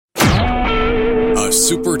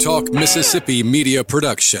SuperTalk Mississippi media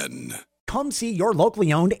production. Come see your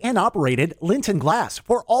locally owned and operated Linton Glass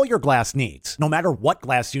for all your glass needs. No matter what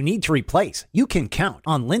glass you need to replace, you can count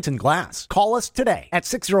on Linton Glass. Call us today at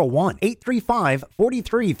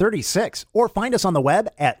 601-835-4336 or find us on the web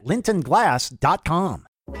at lintonglass.com.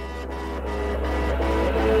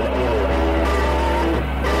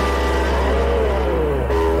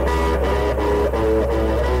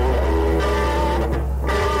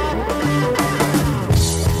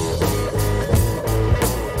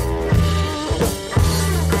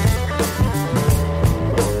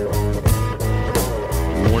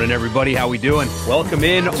 Everybody, how we doing? Welcome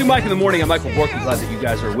in to Mike in the Morning. I'm Michael Borky. Glad that you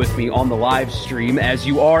guys are with me on the live stream, as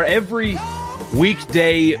you are every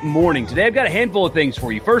weekday morning. Today, I've got a handful of things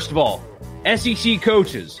for you. First of all, SEC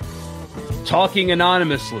coaches talking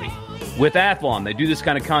anonymously with Athlon. They do this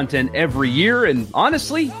kind of content every year, and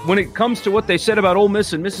honestly, when it comes to what they said about Ole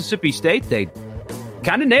Miss and Mississippi State, they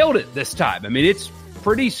kind of nailed it this time. I mean, it's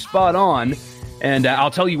pretty spot on, and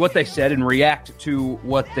I'll tell you what they said and react to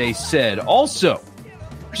what they said. Also,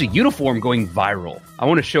 there's a uniform going viral. I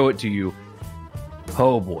want to show it to you.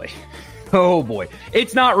 Oh boy. Oh boy.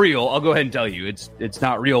 It's not real. I'll go ahead and tell you. It's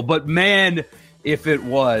not real. But man, if it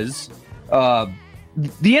was, the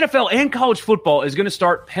NFL and college football is going to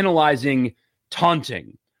start penalizing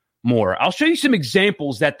taunting more. I'll show you some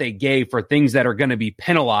examples that they gave for things that are going to be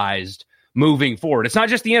penalized moving forward. It's not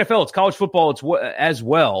just the NFL. It's college football as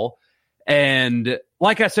well. And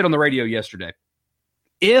like I said on the radio yesterday,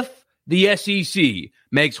 if the SEC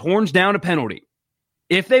makes horns down a penalty,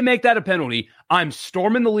 if they make that a penalty, I'm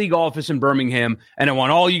storming the league office in Birmingham, and I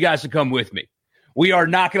want all you guys to come with me. We are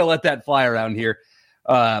not going to let that fly around here.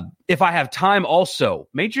 If I have time also,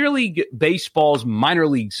 Major League Baseball's minor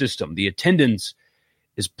league system, the attendance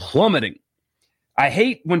is plummeting. I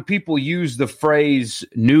hate when people use the phrase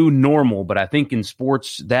new normal, but I think in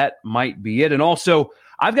sports that might be it. And also,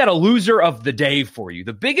 I've got a loser of the day for you.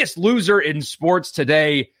 The biggest loser in sports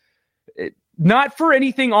today, not for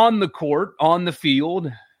anything on the court, on the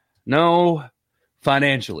field. No,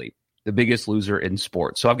 financially, the biggest loser in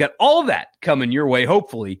sports. So I've got all of that coming your way,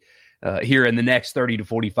 hopefully, here in the next 30 to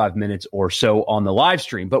 45 minutes or so on the live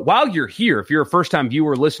stream. But while you're here, if you're a first-time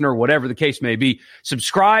viewer, listener, whatever the case may be,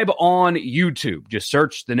 subscribe on YouTube. Just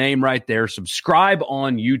search the name right there. Subscribe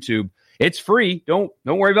on YouTube. It's free. Don't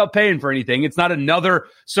worry about paying for anything. It's not another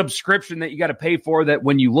subscription that you got to pay for that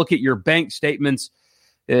when you look at your bank statements,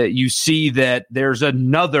 you see that there's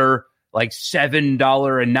another like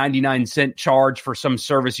 $7.99 charge for some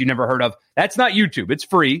service you never heard of. That's not YouTube. It's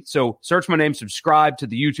free. So search my name, subscribe to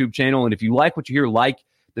the YouTube channel. And if you like what you hear, like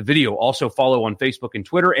the video. Also follow on Facebook and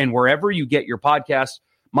Twitter. And wherever you get your podcasts,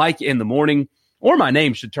 Mike in the Morning or my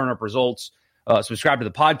name should turn up results. Subscribe to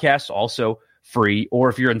the podcast, also free. Or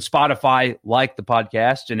if you're in Spotify, like the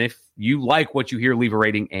podcast. And if you like what you hear, leave a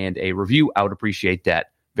rating and a review. I would appreciate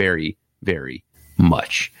that very, very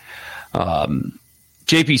much.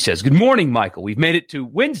 JP says, good morning, Michael. We've made it to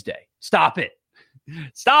Wednesday. Stop it.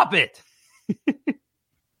 Stop it.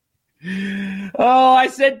 Oh, I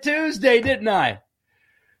said Tuesday, didn't I?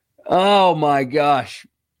 Oh, my gosh.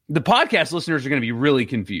 The podcast listeners are going to be really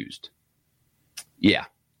confused. Yeah.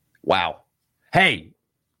 Wow. Hey,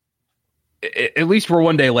 at least we're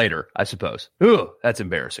one day later, I suppose. Ooh, that's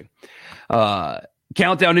embarrassing.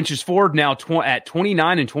 Countdown inches forward now at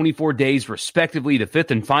 29 and 24 days, respectively. The fifth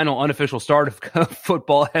and final unofficial start of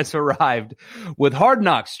football has arrived with Hard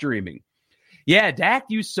Knocks streaming. Yeah, Dak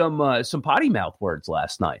used some potty mouth words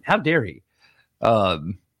last night. How dare he? Yeah.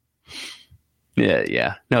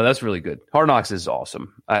 No, that's really good. Hard Knocks is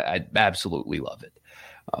awesome. I absolutely love it.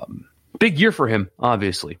 Big year for him,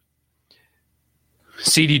 obviously.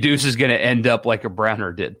 CD Deuce is going to end up like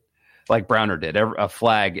Browner did, a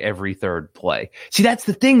flag every third play. See, that's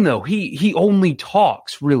the thing, though. He only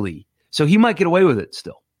talks, really. So he might get away with it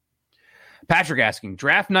still. Patrick asking,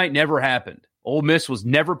 draft night never happened. Ole Miss was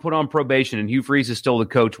never put on probation, and Hugh Freeze is still the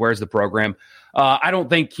coach. Where's the program? I don't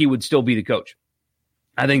think he would still be the coach.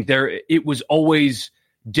 I think it was always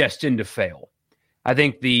destined to fail. I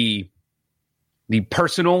think the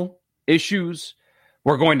personal issues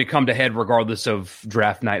were going to come to head regardless of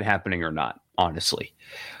draft night happening or not, honestly.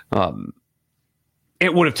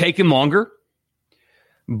 It would have taken longer,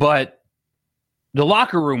 but the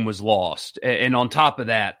locker room was lost. And on top of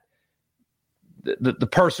that, the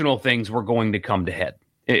personal things were going to come to head.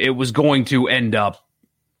 It was going to end up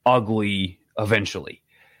ugly eventually.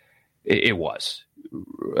 It was.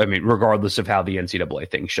 I mean, regardless of how the NCAA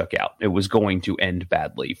thing shook out, it was going to end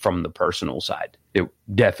badly from the personal side. It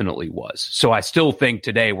definitely was. So I still think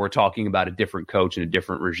today we're talking about a different coach and a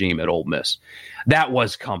different regime at Ole Miss. That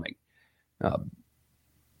was coming.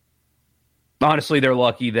 honestly, they're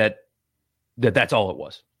lucky that's all it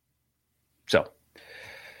was. So,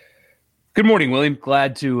 good morning, William.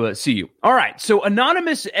 Glad to see you. All right. So,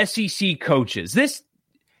 anonymous SEC coaches. This,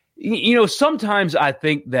 sometimes I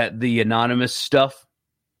think that the anonymous stuff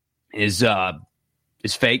is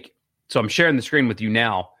fake. So, I'm sharing the screen with you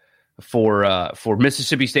now for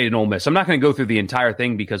Mississippi State and Ole Miss. I'm not going to go through the entire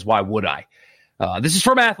thing because why would I? This is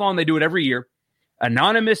from Athlon. They do it every year.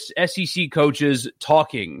 Anonymous SEC coaches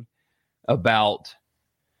talking about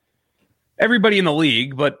everybody in the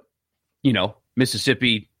league, but,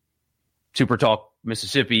 Mississippi, Super Talk,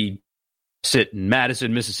 Mississippi, sit in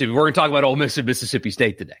Madison, Mississippi. We're going to talk about Ole Miss and Mississippi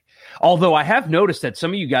State today. Although I have noticed that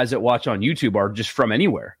some of you guys that watch on YouTube are just from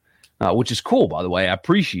anywhere, which is cool, by the way. I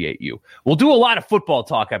appreciate you. We'll do a lot of football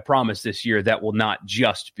talk, I promise, this year that will not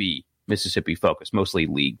just be Mississippi focused, mostly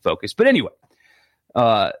league focused. But anyway,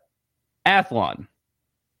 Athlon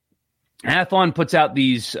puts out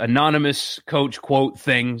these anonymous coach quote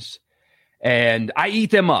things, and I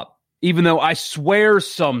eat them up, even though I swear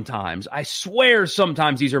sometimes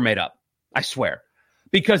these are made up. I swear.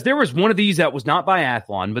 Because there was one of these that was not by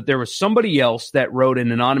Athlon, but there was somebody else that wrote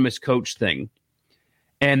an anonymous coach thing,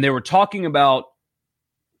 and they were talking about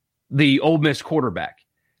the Ole Miss quarterback,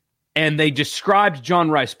 and they described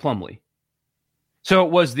John Rice Plumlee. So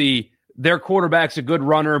it was their quarterback's a good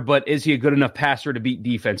runner, but is he a good enough passer to beat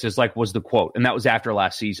defenses, was the quote. And that was after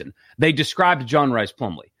last season. They described John Rice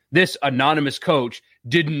Plumlee. This anonymous coach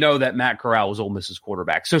didn't know that Matt Corral was Ole Miss's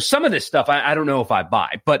quarterback. So some of this stuff, I don't know if I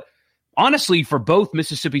buy. But honestly, for both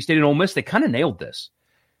Mississippi State and Ole Miss, they kind of nailed this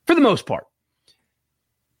for the most part.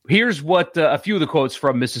 Here's what a few of the quotes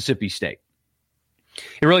from Mississippi State.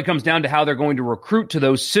 It really comes down to how they're going to recruit to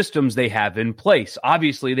those systems they have in place.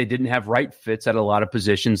 Obviously, they didn't have right fits at a lot of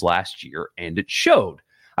positions last year, and it showed.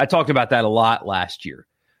 I talked about that a lot last year.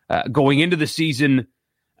 Going into the season,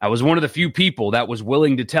 I was one of the few people that was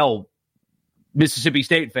willing to tell Mississippi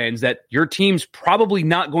State fans that your team's probably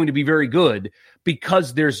not going to be very good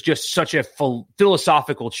because there's just such a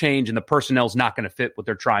philosophical change and the personnel's not going to fit what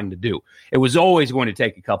they're trying to do. It was always going to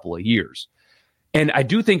take a couple of years. And I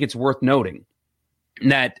do think it's worth noting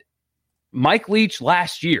that Mike Leach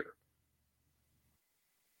last year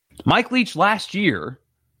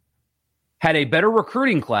had a better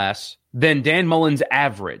recruiting class than Dan Mullen's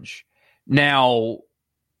average. Now,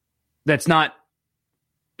 that's not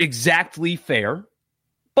exactly fair,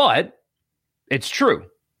 but it's true.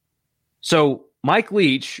 So Mike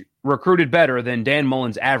Leach recruited better than Dan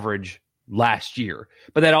Mullen's average last year,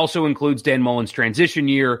 but that also includes Dan Mullen's transition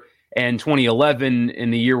year and 2011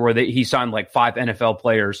 in the year where he signed 5 NFL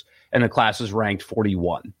players and the class was ranked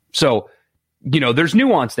 41. So, there's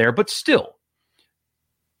nuance there, but still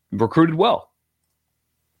recruited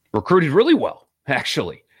really well,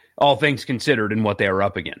 actually, all things considered and what they were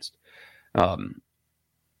up against.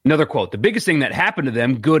 Another quote, the biggest thing that happened to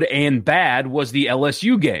them, good and bad, was the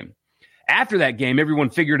LSU game. After that game, everyone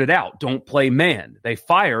figured it out. Don't play man. They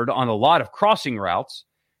fired on a lot of crossing routes,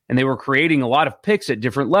 and they were creating a lot of picks at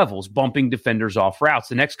different levels, bumping defenders off routes.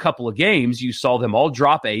 The next couple of games, you saw them all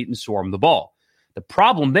drop 8 and swarm the ball. The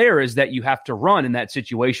problem there is that you have to run in that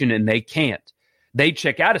situation, and they can't. They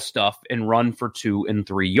check out of stuff and run for 2 and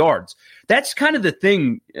 3 yards. That's kind of the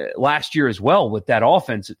thing last year as well with that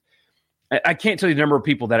offense. I can't tell you the number of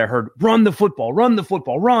people that I heard, run the football,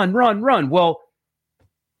 run. Well,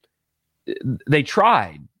 they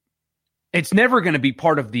tried. It's never going to be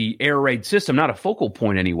part of the air raid system, not a focal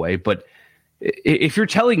point anyway. But if you're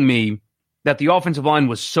telling me that the offensive line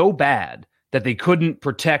was so bad that they couldn't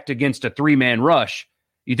protect against a 3-man rush,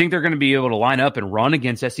 you think they're going to be able to line up and run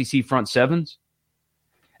against SEC front sevens?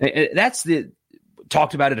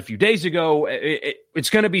 Talked about it a few days ago. It's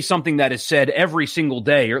going to be something that is said every single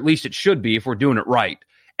day, or at least it should be if we're doing it right.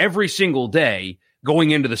 Every single day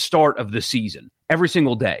going into the start of the season, every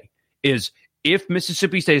single day is if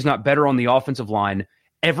Mississippi State is not better on the offensive line,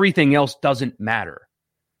 everything else doesn't matter.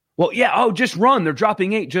 Well, yeah, just run. They're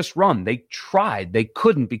dropping 8, just run. They tried. They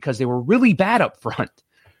couldn't because they were really bad up front.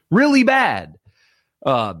 Really bad.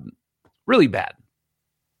 Really bad.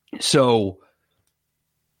 So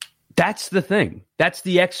that's the thing. That's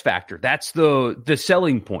the X factor. That's the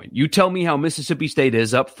selling point. You tell me how Mississippi State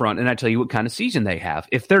is up front, and I tell you what kind of season they have.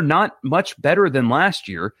 If they're not much better than last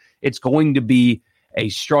year, it's going to be a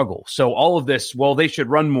struggle. So all of this, well, they should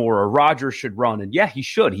run more, or Rodgers should run. And yeah, he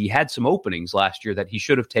should. He had some openings last year that he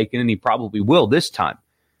should have taken, and he probably will this time.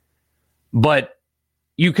 But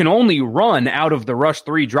you can only run out of the rush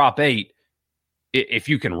 3, drop 8 if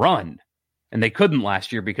you can run. And they couldn't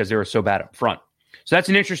last year because they were so bad up front. So that's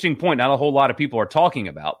an interesting point. Not a whole lot of people are talking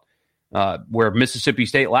about. where Mississippi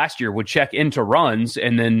State last year would check into runs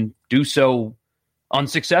and then do so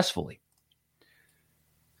unsuccessfully.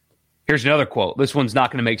 Here's another quote. This one's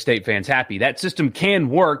not going to make State fans happy. That system can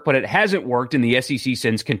work, but it hasn't worked in the SEC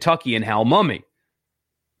since Kentucky and Hal Mumme.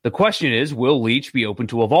 The question is, will Leach be open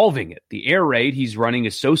to evolving it? The air raid he's running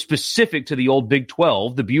is so specific to the old Big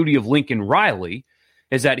 12. The beauty of Lincoln Riley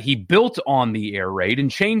is that he built on the air raid and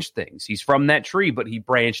changed things. He's from that tree, but he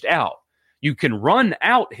branched out. You can run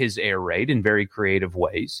out his air raid in very creative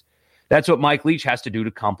ways. That's what Mike Leach has to do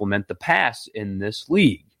to complement the pass in this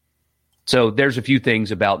league. So there's a few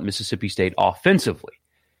things about Mississippi State offensively.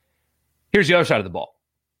 Here's the other side of the ball.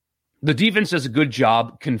 The defense does a good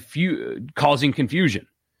job causing confusion.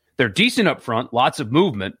 They're decent up front, lots of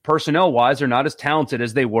movement. Personnel-wise, they're not as talented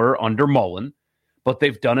as they were under Mullen, but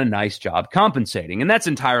they've done a nice job compensating, and that's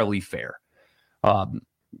entirely fair.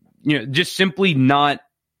 Just simply not,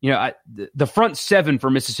 the front seven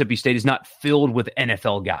for Mississippi State is not filled with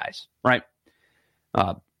NFL guys, right?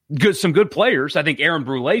 Some good players. I think Aaron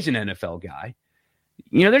Brule's an NFL guy.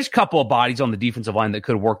 There's a couple of bodies on the defensive line that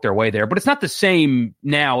could work their way there, but it's not the same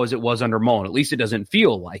now as it was under Mullen. At least it doesn't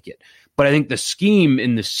feel like it. But I think the scheme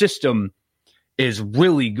in the system is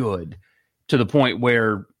really good to the point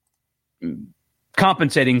where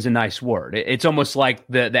compensating is a nice word. It's almost like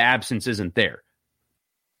the absence isn't there.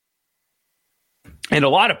 And a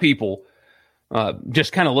lot of people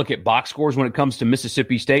just kind of look at box scores when it comes to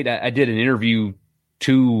Mississippi State. I did an interview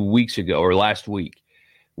 2 weeks ago or last week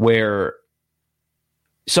where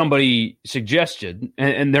somebody suggested,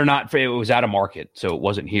 and they're not, it was out of market, so it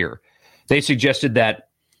wasn't here. They suggested that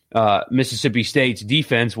Mississippi State's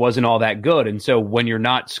defense wasn't all that good. And so when you're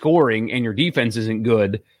not scoring and your defense isn't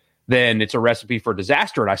good, then it's a recipe for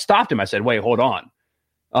disaster. And I stopped him. I said, wait, hold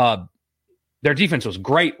on. Their defense was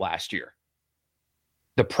great last year.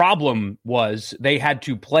 The problem was they had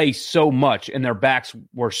to play so much and their backs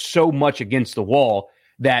were so much against the wall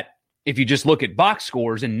that if you just look at box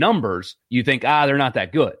scores and numbers, you think, they're not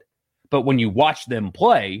that good. But when you watch them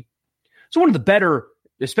play, it's one of the better,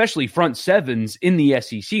 especially front sevens in the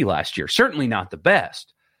SEC last year. Certainly not the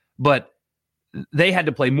best, but they had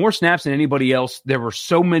to play more snaps than anybody else. There were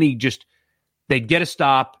so many they'd get a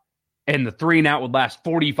stop and the 3 and out would last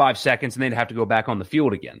 45 seconds and they'd have to go back on the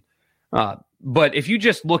field again. But if you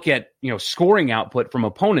just look at, scoring output from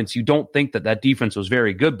opponents, you don't think that defense was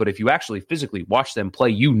very good. But if you actually physically watch them play,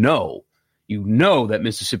 you know that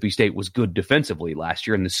Mississippi State was good defensively last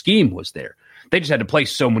year and the scheme was there. They just had to play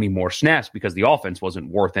so many more snaps because the offense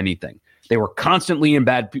wasn't worth anything. They were constantly in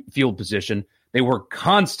bad field position. They were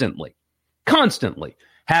constantly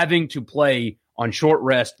having to play on short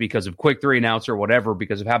rest because of quick 3 and outs or whatever,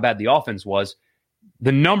 because of how bad the offense was.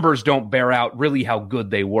 The numbers don't bear out really how good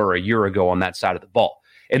they were a year ago on that side of the ball.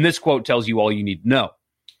 And this quote tells you all you need to know.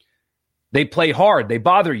 They play hard. They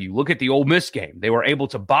bother you. Look at the Ole Miss game. They were able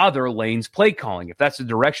to bother Lane's play calling. If that's the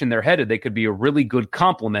direction they're headed, they could be a really good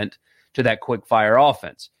complement to that quick fire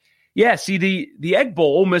offense. Yeah, see, the Egg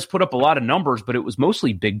Bowl, Ole Miss put up a lot of numbers, but it was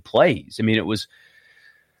mostly big plays. I mean, it was,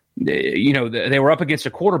 they were up against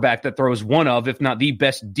a quarterback that throws one of, if not the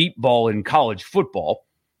best deep ball in college football.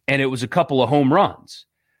 And it was a couple of home runs.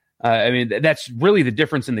 That's really the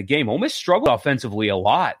difference in the game. Ole Miss struggled offensively a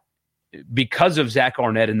lot because of Zach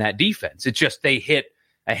Arnett and that defense. It's just they hit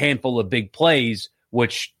a handful of big plays,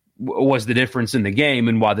 which was the difference in the game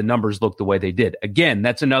and why the numbers looked the way they did. Again,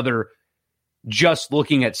 that's another just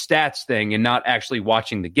looking at stats thing and not actually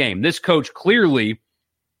watching the game. This coach clearly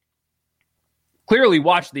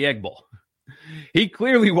watched the Egg Bowl. He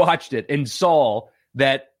clearly watched it and saw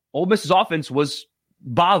that Ole Miss's offense was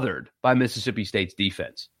bothered by Mississippi State's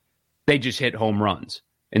defense. They just hit home runs,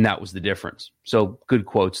 and that was the difference. So good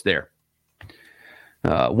quotes there.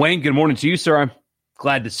 Wayne, good morning to you, sir. I'm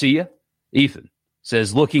glad to see you. Ethan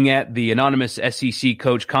says, looking at the anonymous SEC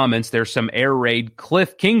coach comments, there's some air raid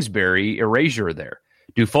Cliff Kingsbury erasure there.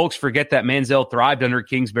 Do folks forget that Manziel thrived under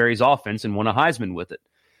Kingsbury's offense and won a Heisman with it?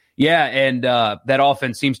 Yeah, and that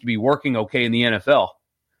offense seems to be working okay in the NFL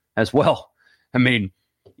as well. I mean,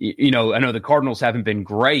 I know the Cardinals haven't been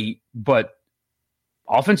great, but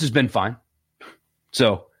offense has been fine.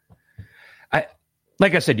 So,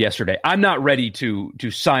 like I said yesterday, I'm not ready to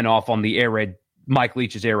sign off on the air raid. Mike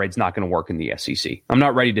Leach's air raid's not going to work in the SEC. I'm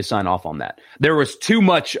not ready to sign off on that. There was too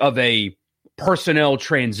much of a personnel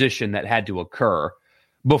transition that had to occur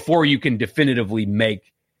before you can definitively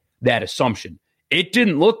make that assumption. It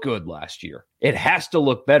didn't look good last year. It has to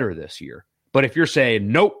look better this year. But if you're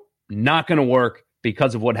saying, nope, not going to work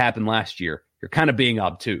because of what happened last year, you're kind of being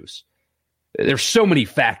obtuse. There's so many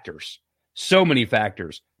factors,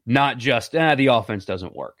 not just the offense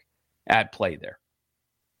doesn't work at play there.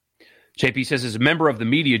 JP says, as a member of the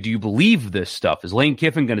media, do you believe this stuff? Is Lane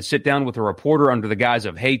Kiffin going to sit down with a reporter under the guise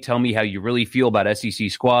of, hey, tell me how you really feel about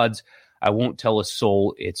SEC squads? I won't tell a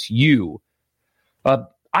soul it's you.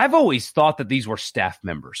 I've always thought that these were staff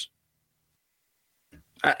members.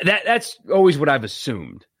 That's always what I've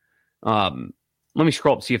assumed. Let me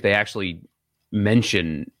scroll up and see if they actually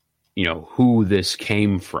mention, who this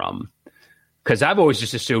came from. Because I've always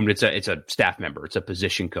just assumed it's a staff member, it's a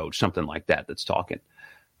position coach, something like that that's talking.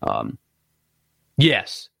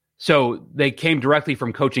 Yes. So they came directly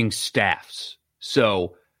from coaching staffs.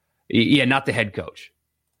 So, yeah, not the head coach.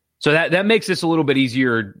 So that makes this a little bit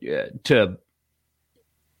easier to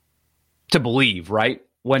believe, right?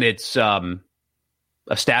 When it's a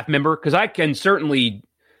staff member. Because I can certainly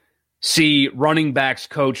see running backs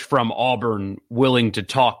coach from Auburn willing to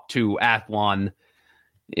talk to Athlon,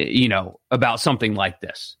 about something like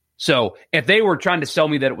this. So if they were trying to sell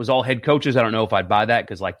me that it was all head coaches, I don't know if I'd buy that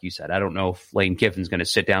because, like you said, I don't know if Lane Kiffin's going to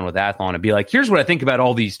sit down with Athlon and be like, here's what I think about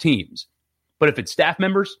all these teams. But if it's staff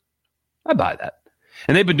members, I buy that.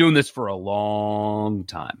 And they've been doing this for a long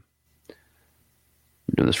time.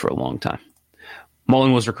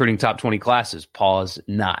 Mullen was recruiting top 20 classes. Pause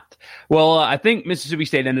not. Well, I think Mississippi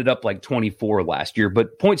State ended up like 24 last year,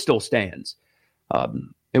 but point still stands.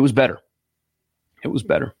 It was better.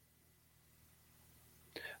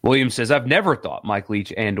 Williams says, I've never thought Mike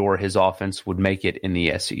Leach and or his offense would make it in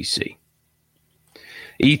the SEC.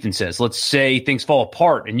 Ethan says, let's say things fall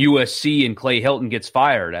apart and USC and Clay Helton gets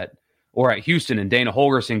fired at Houston and Dana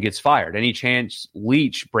Holgorsen gets fired. Any chance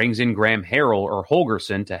Leach brings in Graham Harrell or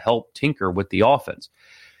Holgorsen to help tinker with the offense?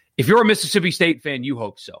 If you're a Mississippi State fan, you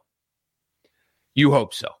hope so.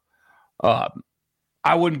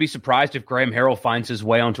 I wouldn't be surprised if Graham Harrell finds his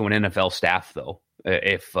way onto an NFL staff, though,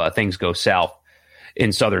 if things go south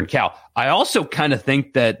in Southern Cal. I also kind of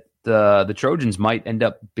think that the Trojans might end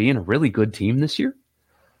up being a really good team this year.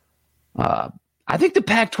 I think the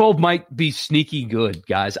Pac-12 might be sneaky good,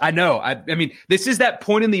 guys. I know. I mean, this is that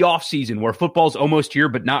point in the offseason where football's almost here,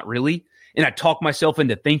 but not really. And I talk myself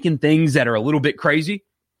into thinking things that are a little bit crazy.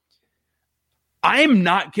 I am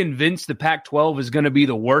not convinced the Pac-12 is going to be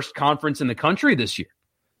the worst conference in the country this year.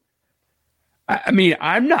 I mean,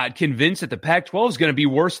 I'm not convinced that the Pac-12 is going to be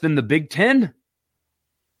worse than the Big Ten.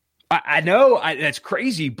 I know that's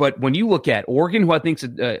crazy, but when you look at Oregon, who I think is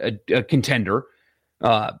a contender,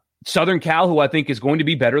 Southern Cal, who I think is going to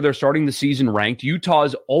be better, they're starting the season ranked. Utah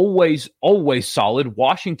is always solid.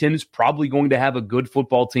 Washington is probably going to have a good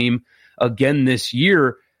football team again this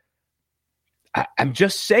year. I'm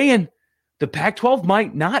just saying the Pac-12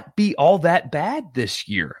 might not be all that bad this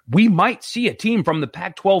year. We might see a team from the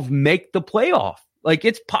Pac-12 make the playoff. Like,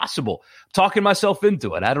 it's possible. I'm talking myself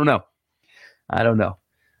into it. I don't know.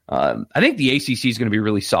 I think the ACC is going to be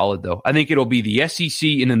really solid, though. I think it'll be the SEC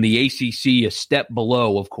and then the ACC a step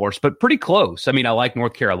below, of course, but pretty close. I mean, I like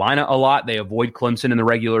North Carolina a lot. They avoid Clemson in the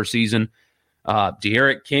regular season.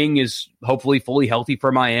 De'Aaron King is hopefully fully healthy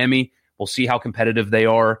for Miami. We'll see how competitive they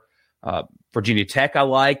are. Virginia Tech, I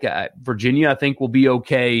like. Virginia, I think, will be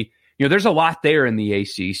okay. There's a lot there in the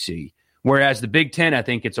ACC. Whereas the Big Ten, I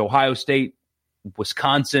think it's Ohio State,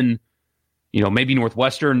 Wisconsin, maybe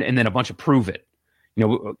Northwestern, and then a bunch of prove it.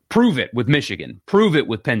 Prove it with Michigan. Prove it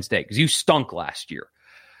with Penn State because you stunk last year.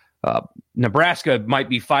 Nebraska might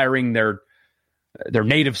be firing their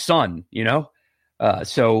native son,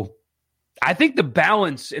 So I think the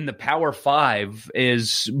balance in the Power Five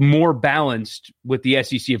is more balanced with the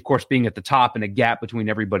SEC, of course, being at the top and a gap between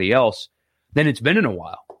everybody else than it's been in a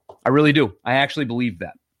while. I really do. I actually believe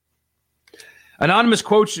that. Anonymous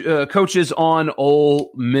coaches on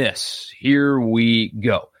Ole Miss. Here we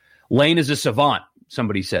go. Lane is a savant.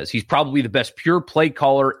 Somebody says he's probably the best pure play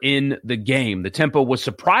caller in the game. The tempo was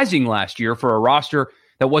surprising last year for a roster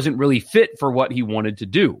that wasn't really fit for what he wanted to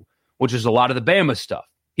do, which is a lot of the Bama stuff.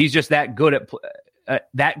 He's just that good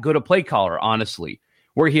a play caller, honestly,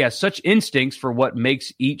 where he has such instincts for what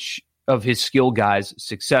makes each of his skill guys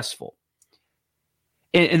successful.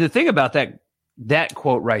 And the thing about that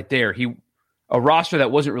quote right there, a roster that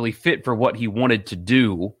wasn't really fit for what he wanted to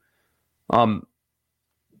do.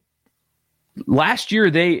 Last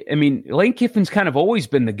year, Lane Kiffin's kind of always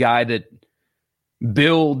been the guy that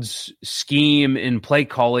builds scheme and play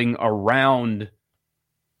calling around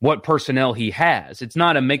what personnel he has. It's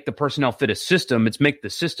not a make the personnel fit a system. It's make the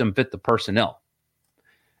system fit the personnel.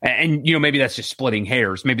 And maybe that's just splitting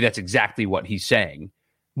hairs. Maybe that's exactly what he's saying.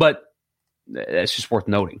 But that's just worth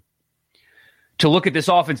noting. To look at this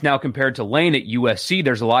offense now compared to Lane at USC,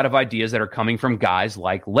 there's a lot of ideas that are coming from guys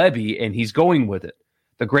like Levy, and he's going with it.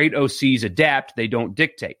 The great OCs adapt, they don't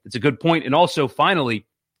dictate. It's a good point. And also, finally,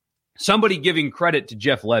 somebody giving credit to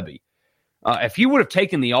Jeff Lebby. If he would have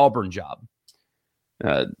taken the Auburn job,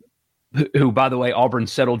 who, by the way, Auburn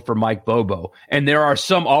settled for Mike Bobo. And there are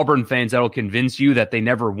some Auburn fans that will convince you that they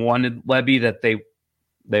never wanted Lebby, that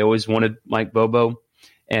they always wanted Mike Bobo,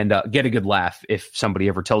 and get a good laugh if somebody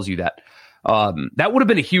ever tells you that. That would have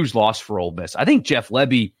been a huge loss for Ole Miss. I think Jeff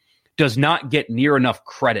Lebby does not get near enough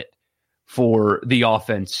credit for the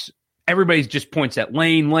offense. Everybody just points at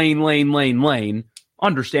Lane,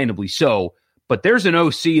 understandably so. But there's an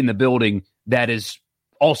OC in the building that is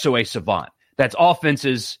also a savant. That's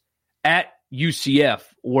offenses at UCF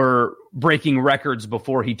were breaking records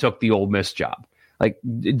before he took the Ole Miss job. Like,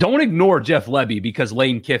 don't ignore Jeff Lebby because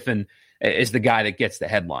Lane Kiffin is the guy that gets the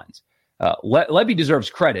headlines. Lebby deserves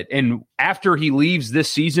credit. And after he leaves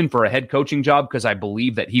this season for a head coaching job, because I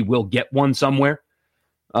believe that he will get one somewhere,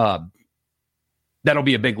 that'll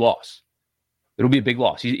be a big loss. It'll be a big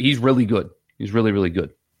loss. He's really good. He's really, really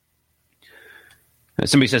good.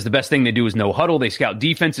 Somebody says the best thing they do is no huddle. They scout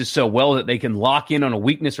defenses so well that they can lock in on a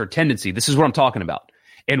weakness or tendency. This is what I'm talking about.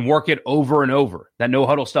 And work it over and over. That no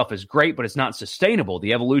huddle stuff is great, but it's not sustainable.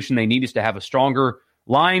 The evolution they need is to have a stronger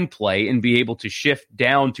line play and be able to shift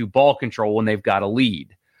down to ball control when they've got a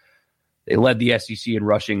lead. They led the SEC in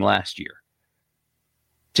rushing last year.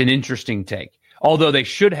 It's an interesting take. Although they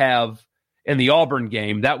should have in the Auburn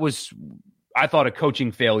game, that was, I thought, a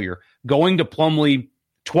coaching failure. Going to Plumlee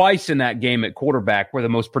twice in that game at quarterback were the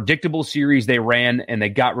most predictable series they ran, and they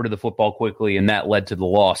got rid of the football quickly, and that led to the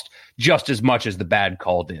loss just as much as the bad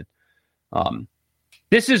call did.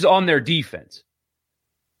 This is on their defense.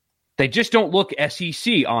 They just don't look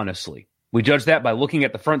SEC, honestly. We judge that by looking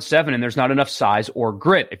at the front seven, and there's not enough size or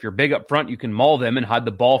grit. If you're big up front, you can maul them and hide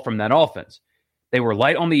the ball from that offense. They were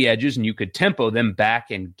light on the edges, and you could tempo them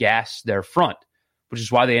back and gas their front, which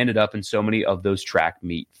is why they ended up in so many of those track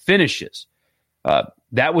meet finishes.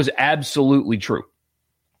 That was absolutely true.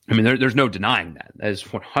 I mean, there's no denying that. That is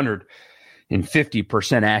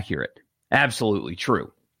 150% accurate. Absolutely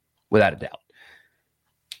true, without a doubt.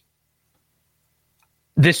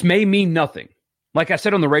 This may mean nothing. Like I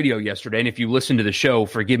said on the radio yesterday, and if you listen to the show,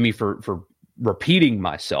 forgive me for repeating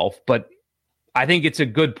myself, but I think it's a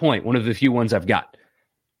good point, one of the few ones I've got.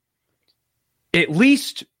 At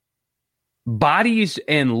least bodies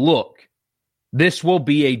and look, this will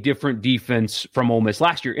be a different defense from Ole Miss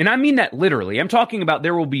last year. And I mean that literally. I'm talking about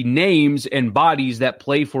there will be names and bodies that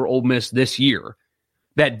play for Ole Miss this year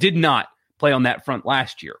that did not play on that front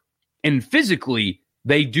last year. And physically,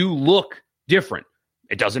 they do look different.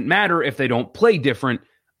 It doesn't matter if they don't play different.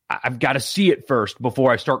 I've got to see it first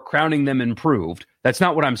before I start crowning them improved. That's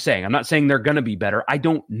not what I'm saying. I'm not saying they're going to be better. I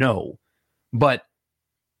don't know. But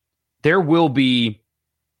there will be,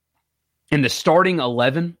 in the starting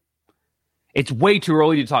 11, it's way too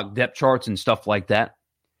early to talk depth charts and stuff like that.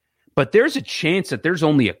 But there's a chance that there's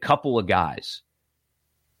only a couple of guys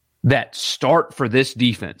that start for this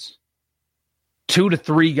defense. 2 to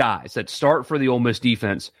 3 guys that start for the Ole Miss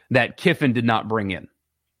defense that Kiffin did not bring in.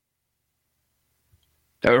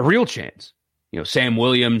 A real chance. You know, Sam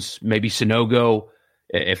Williams, maybe Sanogo,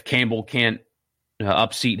 if Campbell can't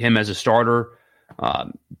upseat him as a starter.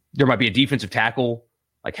 There might be a defensive tackle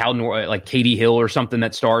like Katie Hill or something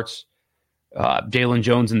that starts. Jalen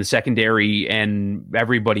Jones in the secondary, and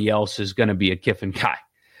everybody else is going to be a Kiffin guy.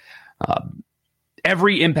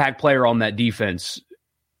 Every impact player on that defense,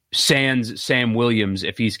 sans Sam Williams,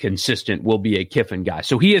 if he's consistent, will be a Kiffin guy.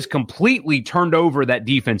 So he has completely turned over that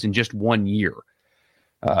defense in just 1 year.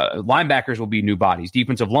 Linebackers will be new bodies.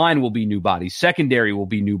 Defensive line will be new bodies. Secondary will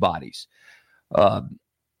be new bodies.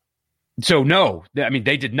 So no, I mean,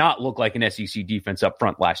 they did not look like an SEC defense up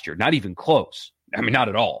front last year. Not even close. I mean, not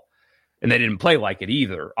at all. And they didn't play like it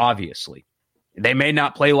either, obviously. They may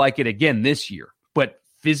not play like it again this year. But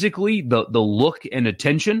physically, the look and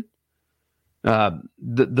attention,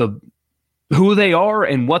 the who they are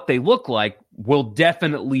and what they look like will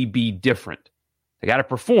definitely be different. They got to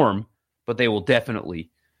perform, but they will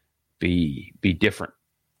definitely be different.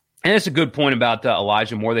 And that's a good point about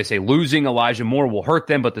Elijah Moore. They say losing Elijah Moore will hurt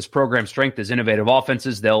them, but this program's strength is innovative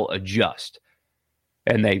offenses. They'll adjust.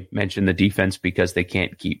 And they mention the defense because they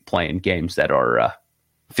can't keep playing games that are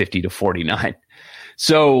 50-49.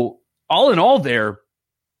 So all in all there,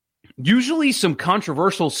 usually some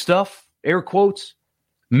controversial stuff, air quotes,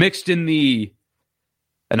 mixed in the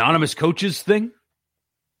anonymous coaches thing.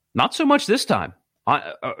 Not so much this time.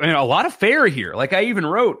 A lot of fair here. Like I even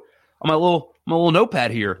wrote on my little notepad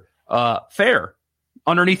here, fair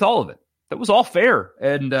underneath all of it. That was all fair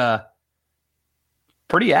and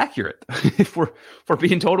pretty accurate, if we're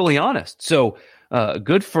being totally honest. So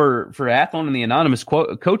good for Athlon and the anonymous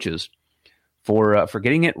coaches for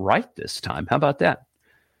getting it right this time. How about that?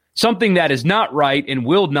 Something that is not right and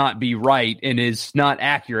will not be right and is not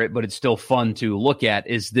accurate, but it's still fun to look at,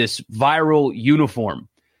 is this viral uniform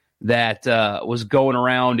that was going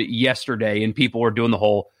around yesterday, and people were doing the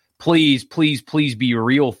whole please, please, please be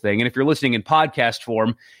real thing. And if you're listening in podcast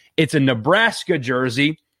form, it's a Nebraska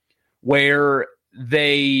jersey where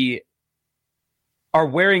they are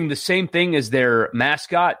wearing the same thing as their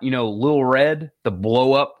mascot, Lil Red, the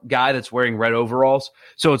blow-up guy that's wearing red overalls.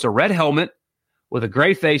 So it's a red helmet with a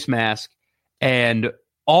gray face mask and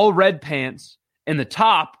all red pants, and the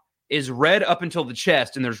top is red up until the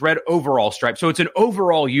chest, and there's red overall stripes. So it's an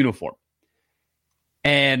overall uniform.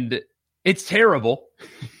 And it's terrible.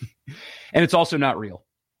 And it's also not real.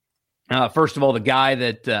 First of all, the guy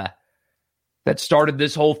that started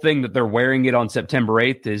this whole thing, that they're wearing it on September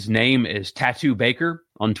 8th, his name is Tattoo Baker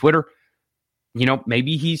on Twitter.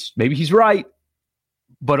 Maybe he's right.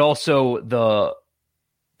 But also the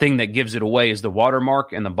thing that gives it away is the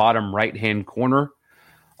watermark in the bottom right-hand corner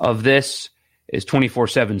of this is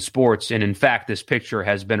 24/7 Sports, and in fact, this picture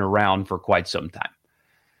has been around for quite some time.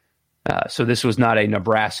 So this was not a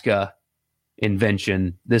Nebraska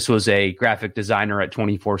invention. This was a graphic designer at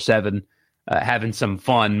 24/7 having some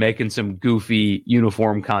fun, making some goofy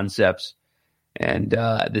uniform concepts, and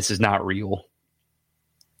this is not real.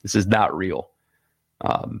 This is not real.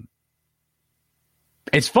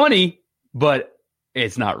 It's funny, but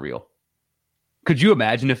it's not real. Could you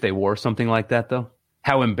imagine if they wore something like that, though?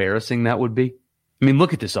 How embarrassing that would be. I mean,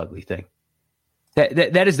 look at this ugly thing.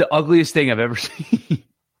 That is the ugliest thing I've ever seen.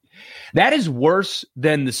 That is worse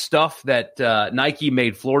than the stuff that Nike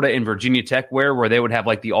made Florida and Virginia Tech wear, where they would have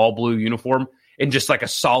like the all blue uniform and just like a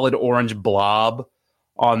solid orange blob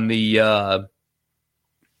on the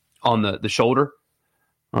shoulder.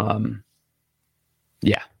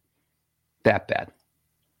 Yeah, that bad.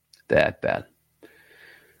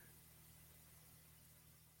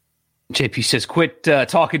 JP says, quit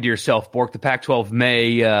talking to yourself, Bork. The Pac-12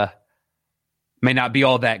 may not be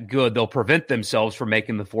all that good. They'll prevent themselves from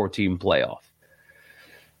making the 4-team playoff.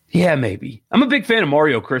 Yeah, maybe. I'm a big fan of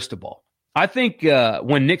Mario Cristobal. I think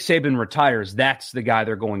when Nick Saban retires, that's the guy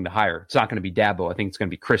they're going to hire. It's not going to be Dabo. I think it's going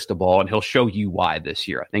to be Cristobal, and he'll show you why this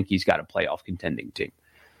year. I think he's got a playoff contending team.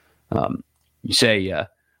 You say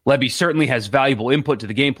Lebby certainly has valuable input to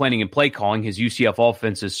the game planning and play calling. His UCF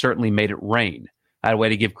offense has certainly made it rain. I had a way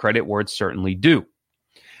to give credit where it's certainly due.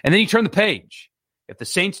 And then you turn the page. If the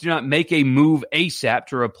Saints do not make a move ASAP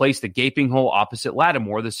to replace the gaping hole opposite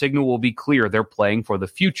Lattimore, the signal will be clear they're playing for the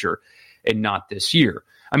future and not this year.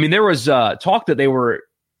 I mean, there was talk that they were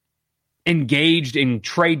engaged in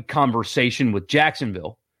trade conversation with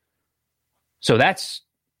Jacksonville. So that's,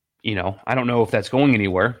 I don't know if that's going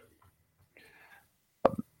anywhere.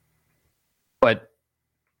 But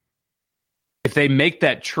if they make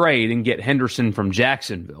that trade and get Henderson from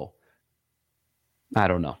Jacksonville, I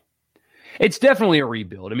don't know. It's definitely a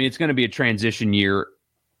rebuild. I mean, it's going to be a transition year.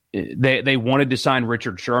 They wanted to sign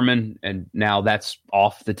Richard Sherman, and now that's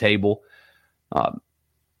off the table. I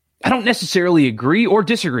don't necessarily agree or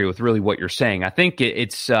disagree with really what you're saying. I think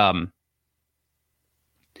it's not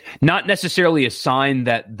necessarily a sign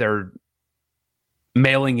that they're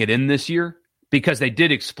mailing it in this year, because they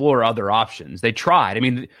did explore other options. They tried. I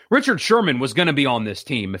mean, Richard Sherman was going to be on this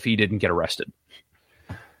team if he didn't get arrested.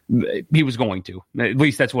 He was going to. At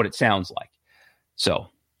least that's what it sounds like. So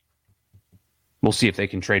we'll see if they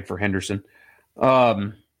can trade for Henderson.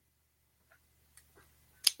 Another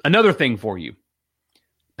thing for you.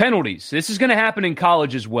 Penalties. This is going to happen in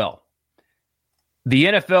college as well. The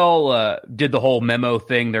NFL did the whole memo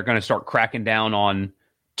thing. They're going to start cracking down on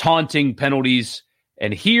taunting penalties.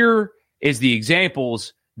 And here is the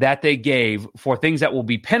examples that they gave for things that will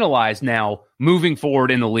be penalized now moving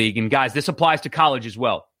forward in the league. And guys, this applies to college as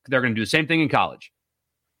well. They're going to do the same thing in college.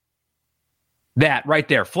 That right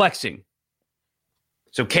there, flexing.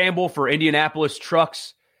 So Campbell for Indianapolis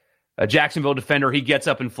Trucks, a Jacksonville defender, he gets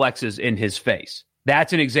up and flexes in his face.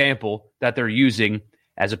 That's an example that they're using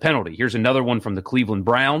as a penalty. Here's another one from the Cleveland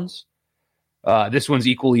Browns. This one's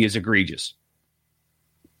equally as egregious.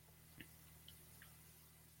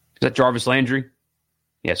 Is that Jarvis Landry?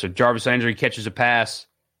 Yeah, so Jarvis Landry catches a pass,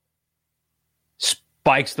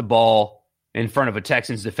 spikes the ball in front of a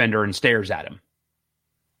Texans defender and stares at him.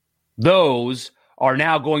 Those are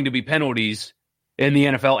now going to be penalties in the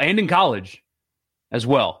NFL and in college as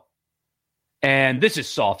well. And this is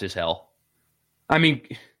soft as hell. I mean,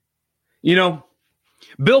 Bill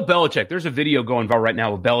Belichick, there's a video going viral right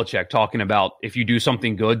now with Belichick talking about if you do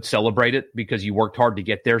something good, celebrate it because you worked hard to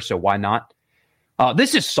get there, so why not?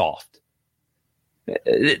 This is soft.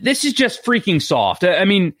 This is just freaking soft. I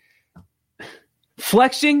mean,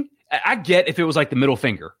 flexing I get if it was like the middle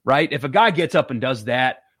finger, right? If a guy gets up and does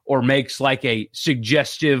that or makes like a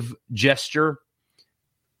suggestive gesture,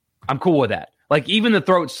 I'm cool with that. Like even the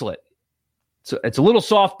throat slit. So it's a little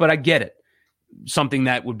soft, but I get it. Something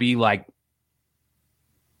that would be like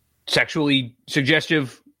sexually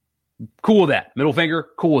suggestive, cool with that. Middle finger,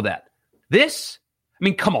 cool with that. This, I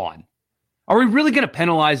mean, come on. Are we really going to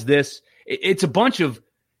penalize this? It's a bunch of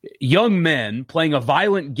young men playing a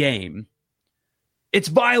violent game. It's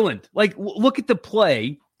violent. Like, look at the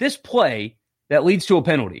play. This play that leads to a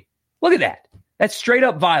penalty. Look at that. That's straight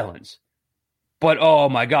up violence. But, oh,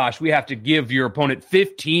 my gosh, we have to give your opponent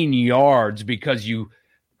 15 yards because you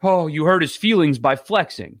hurt his feelings by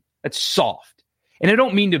flexing. That's soft. And I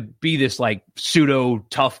don't mean to be this, like,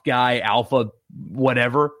 pseudo-tough guy, alpha,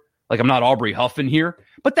 whatever. Like, I'm not Aubrey Huffin here.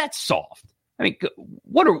 But that's soft. I mean,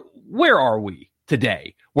 where are we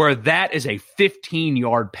today where that is a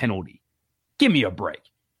 15-yard penalty? Give me a break.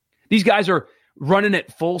 These guys are running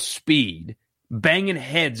at full speed, banging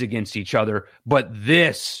heads against each other, but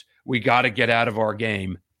this we got to get out of our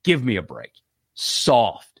game. Give me a break.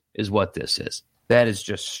 Soft is what this is. That is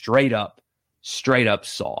just straight up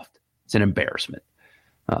soft. It's an embarrassment.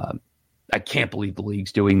 I can't believe the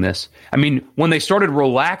league's doing this. I mean, when they started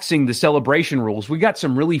relaxing the celebration rules, we got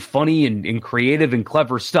some really funny and creative and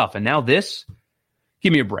clever stuff. And now this,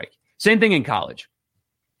 give me a break. Same thing in college.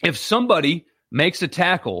 If somebody makes a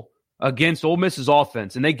tackle against Ole Miss's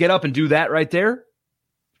offense and they get up and do that right there,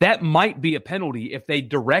 that might be a penalty if they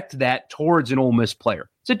direct that towards an Ole Miss player.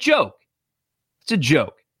 It's a joke. It's a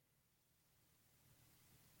joke.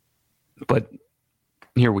 But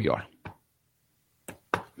here we are.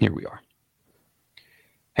 Here we are.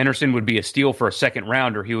 Henderson would be a steal for a second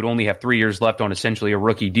rounder. He would only have 3 years left on essentially a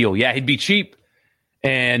rookie deal. Yeah, he'd be cheap.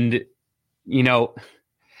 And, you know,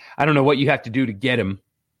 I don't know what you have to do to get him.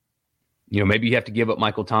 You know, maybe you have to give up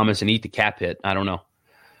Michael Thomas and eat the cap hit. I don't know.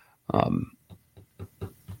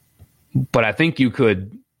 But I think you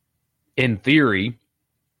could, in theory,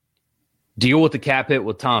 deal with the cap hit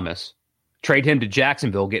with Thomas, trade him to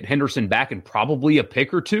Jacksonville, get Henderson back and probably a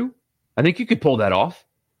pick or two. I think you could pull that off.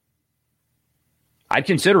 I'd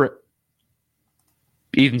consider it.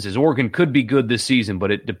 Ethan says Oregon could be good this season, but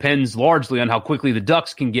it depends largely on how quickly the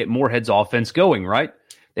Ducks can get Moorhead's offense going, right?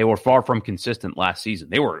 They were far from consistent last season.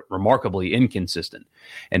 They were remarkably inconsistent.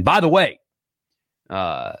 And by the way,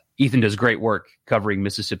 Ethan does great work covering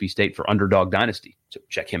Mississippi State for Underdog Dynasty. So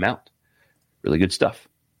check him out. Really good stuff.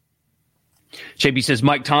 JB says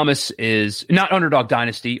Mike Thomas is not Underdog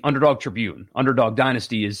Dynasty, Underdog Tribune. Underdog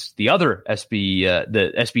Dynasty is the other the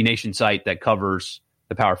SB Nation site that covers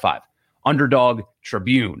the Power Five. Underdog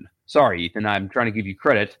Tribune. Sorry, Ethan, I'm trying to give you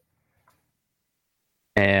credit.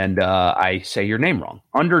 And I say your name wrong.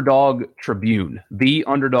 Underdog Tribune.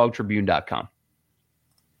 TheUnderdogTribune.com.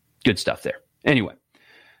 Good stuff there. Anyway,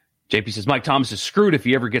 JP says Mike Thomas is screwed if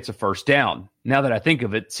he ever gets a first down. Now that I think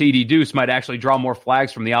of it, CD Deuce might actually draw more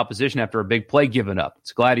flags from the opposition after a big play given up.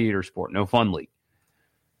 It's a gladiator sport, no fun league.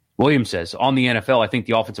 William says, on the NFL, I think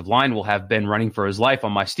the offensive line will have been running for his life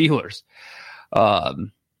on my Steelers.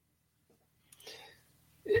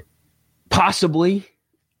 Possibly.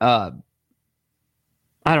 I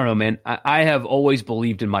don't know, man. I have always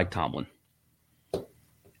believed in Mike Tomlin.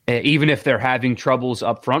 Even if they're having troubles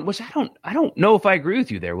up front, which I don't know if I agree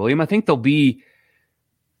with you there, William. I think they'll be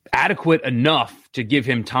adequate enough to give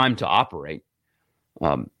him time to operate.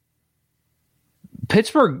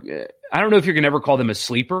 Pittsburgh, I don't know if you can ever call them a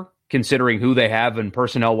sleeper, considering who they have and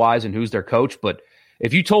personnel-wise and who's their coach. But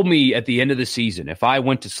if you told me at the end of the season, if I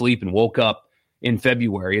went to sleep and woke up in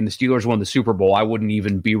February and the Steelers won the Super Bowl, I wouldn't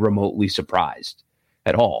even be remotely surprised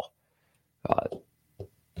at all.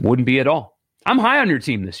 Wouldn't be at all. I'm high on your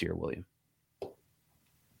team this year, William.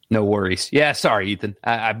 No worries. Yeah, sorry, Ethan.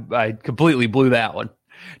 I completely blew that one.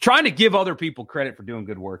 Trying to give other people credit for doing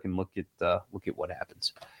good work and look at what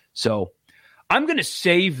happens. So I'm going to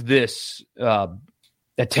save this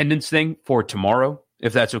attendance thing for tomorrow,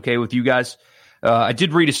 if that's okay with you guys. I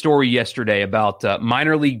did read a story yesterday about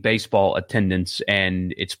minor league baseball attendance,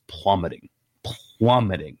 and it's plummeting.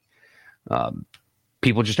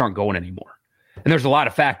 People just aren't going anymore. And there's a lot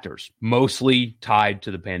of factors, mostly tied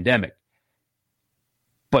to the pandemic.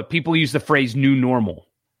 But people use the phrase new normal,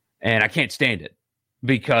 and I can't stand it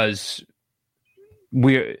because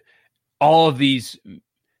all of these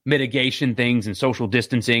mitigation things and social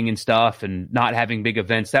distancing and stuff and not having big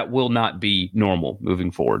events, that will not be normal moving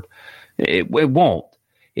forward. It won't.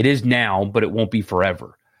 It is now, but it won't be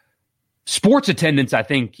forever. Sports attendance, I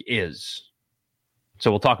think, is. So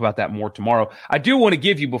we'll talk about that more tomorrow. I do want to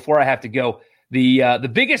give you, before I have to go, the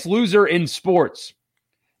biggest loser in sports.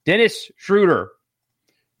 Dennis Schroeder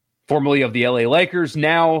formerly of the LA Lakers,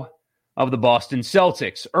 now of the Boston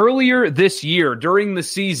Celtics. Earlier this year, during the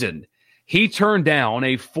season, he turned down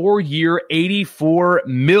a 4-year, $84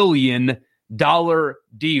 million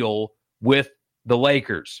deal with the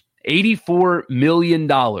Lakers. $84 million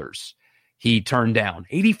he turned down.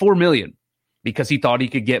 $84 million because he thought he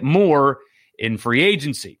could get more in free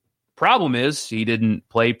agency. Problem is, he didn't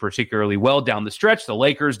play particularly well down the stretch. The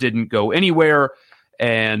Lakers didn't go anywhere,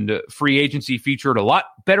 and free agency featured a lot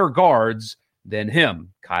better guards than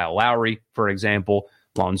him. Kyle Lowry, for example,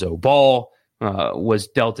 Lonzo Ball was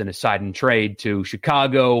dealt in a sign-and trade to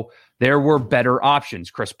Chicago. There were better options.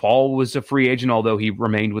 Chris Paul was a free agent, although he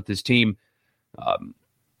remained with his team.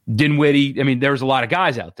 Dinwiddie, I mean, there's a lot of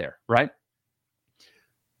guys out there, right?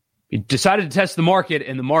 He decided to test the market,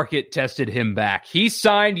 and the market tested him back. He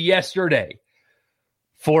signed yesterday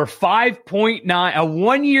for $5.9, a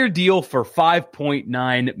 1-year deal for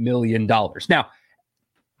 $5.9 million. Now,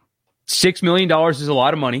 $6 million is a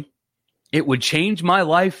lot of money. It would change my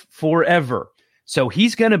life forever. So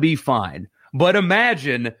he's going to be fine. But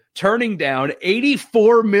imagine turning down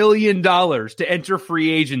 $84 million to enter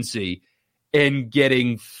free agency and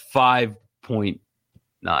getting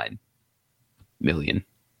 $5.9 million.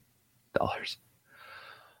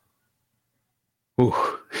 Ooh.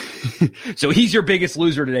 So he's your biggest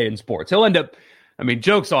loser today in sports. He'll end up, I mean,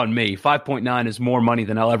 joke's on me. 5.9 is more money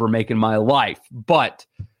than I'll ever make in my life. But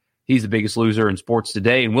he's the biggest loser in sports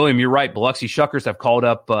today. And William, you're right. Biloxi Shuckers have called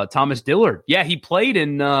up Thomas Dillard. Yeah, he played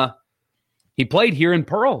here in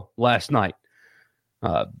Pearl last night.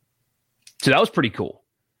 So that was pretty cool.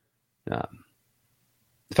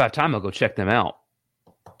 If I have time, I'll go check them out.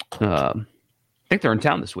 I think they're in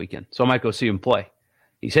town this weekend, so I might go see him play.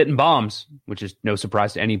 He's hitting bombs, which is no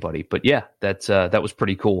surprise to anybody. But yeah, that was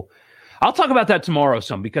pretty cool. I'll talk about that tomorrow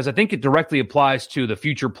some because I think it directly applies to the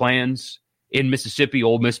future plans in Mississippi,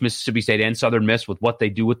 Ole Miss, Mississippi State, and Southern Miss with what they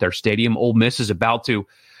do with their stadium. Ole Miss is about to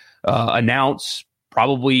announce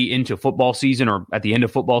probably into football season or at the end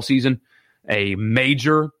of football season a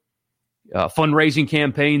major fundraising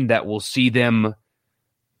campaign that will see them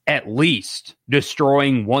at least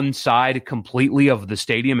destroying one side completely of the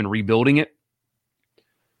stadium and rebuilding it.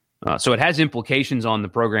 So it has implications on the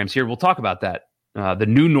programs here. We'll talk about that, the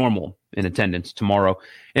new normal in attendance tomorrow,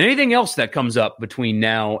 and anything else that comes up between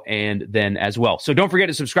now and then as well. So don't forget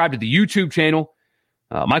to subscribe to the YouTube channel,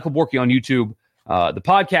 Michael Borky on YouTube, the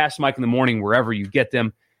podcast, Mike in the Morning, wherever you get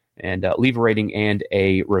them, and leave a rating and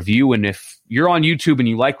a review. And if you're on YouTube and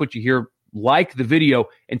you like what you hear, like the video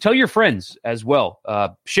and tell your friends as well.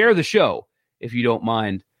 Share the show if you don't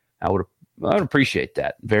mind. I would appreciate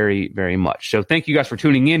that very, very much. So thank you guys for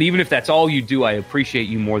tuning in. Even if that's all you do, I appreciate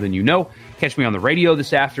you more than you know. Catch me on the radio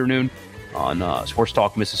this afternoon on Sports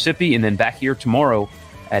Talk Mississippi, and then back here tomorrow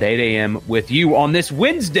at 8 a.m. with you on this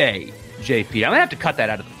Wednesday, JP. I'm going to have to cut that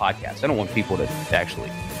out of the podcast. I don't want people to actually,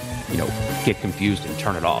 get confused and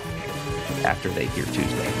turn it off after they hear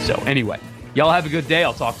Tuesday. So anyway, y'all have a good day.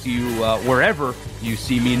 I'll talk to you wherever you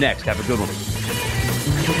see me next. Have a good one.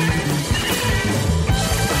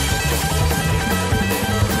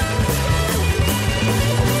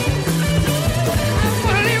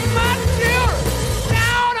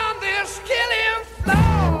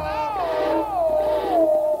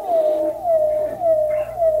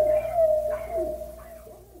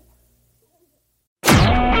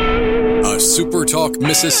 SuperTalk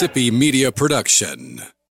Mississippi Media Production.